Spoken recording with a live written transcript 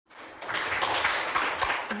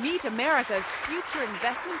Meet America's future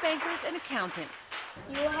investment bankers and accountants.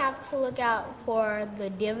 You have to look out for the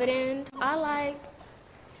dividend. I like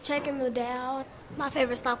checking the Dow. My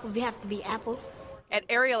favorite stock would have to be Apple. At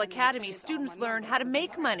Ariel Academy, students learn how to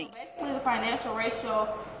make money. Basically, the financial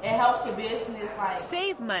ratio, it helps the business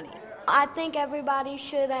save money. I think everybody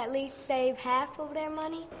should at least save half of their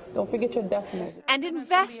money. Don't forget your decimals. And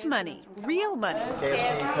invest money, real money.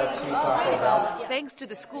 KFC, Pepsi, Taco Bell. Thanks to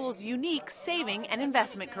the school's unique saving and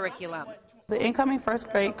investment curriculum. The incoming first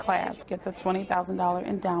grade class gets a $20,000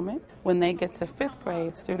 endowment. When they get to fifth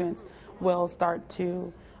grade, students will start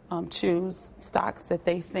to choose stocks that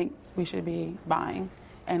they think we should be buying,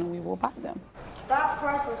 and we will buy them. Stock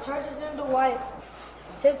price for Churches in Dwight,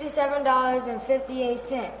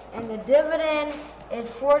 $67.58, and the dividend is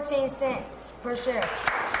 14 cents per share.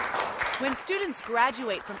 When students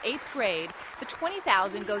graduate from 8th grade, the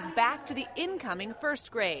 $20,000 goes back to the incoming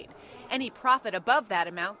first grade. Any profit above that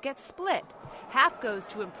amount gets split. Half goes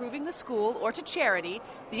to improving the school or to charity.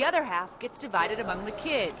 The other half gets divided among the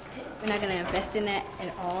kids. We're not going to invest in that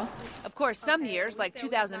at all. Of course, some years, like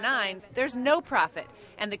 2009, there's no profit,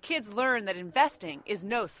 and the kids learn that investing is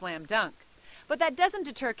no slam dunk. But that doesn't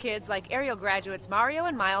deter kids like Ariel graduates Mario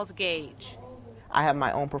and Miles Gage. I have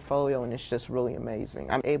my own portfolio, and it's just really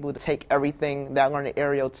amazing. I'm able to take everything that I learned at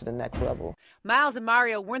Ariel to the next level. Miles and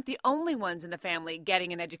Mario weren't the only ones in the family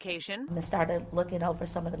getting an education. I started looking over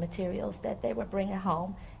some of the materials that they were bringing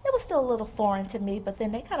home. It was still a little foreign to me, but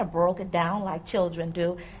then they kind of broke it down like children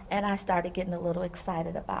do, and I started getting a little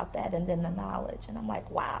excited about that, and then the knowledge. And I'm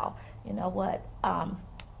like, wow, you know what?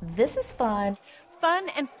 This is fun. Fun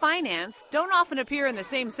and finance don't often appear in the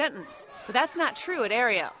same sentence, but that's not true at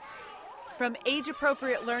Ariel. From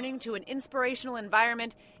age-appropriate learning to an inspirational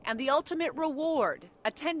environment and the ultimate reward,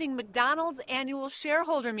 attending McDonald's annual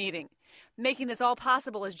shareholder meeting. Making this all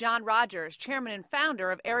possible is John Rogers, chairman and founder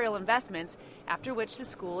of Ariel Investments, after which the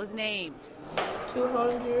school is named.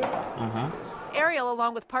 200. Ariel,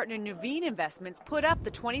 along with partner Nuveen Investments, put up the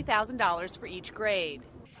 $20,000 for each grade.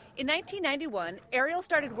 In 1991, Ariel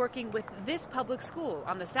started working with this public school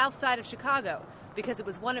on the south side of Chicago because it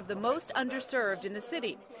was one of the most underserved in the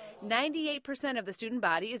city. 98% of the student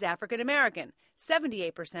body is African American.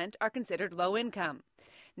 78% are considered low income.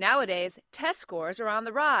 Nowadays, test scores are on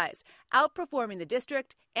the rise, outperforming the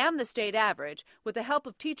district and the state average with the help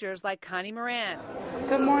of teachers like Connie Moran.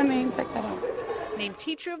 Good morning. Check that out. Named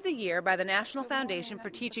Teacher of the Year by the National Foundation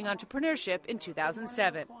for Teaching Entrepreneurship in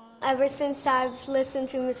 2007. Ever since I've listened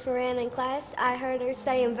to Miss Moran in class, I heard her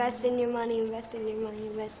say, invest in your money, invest in your money,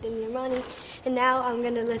 invest in your money, and now I'm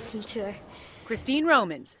going to listen to her. Christine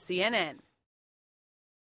Romans, CNN.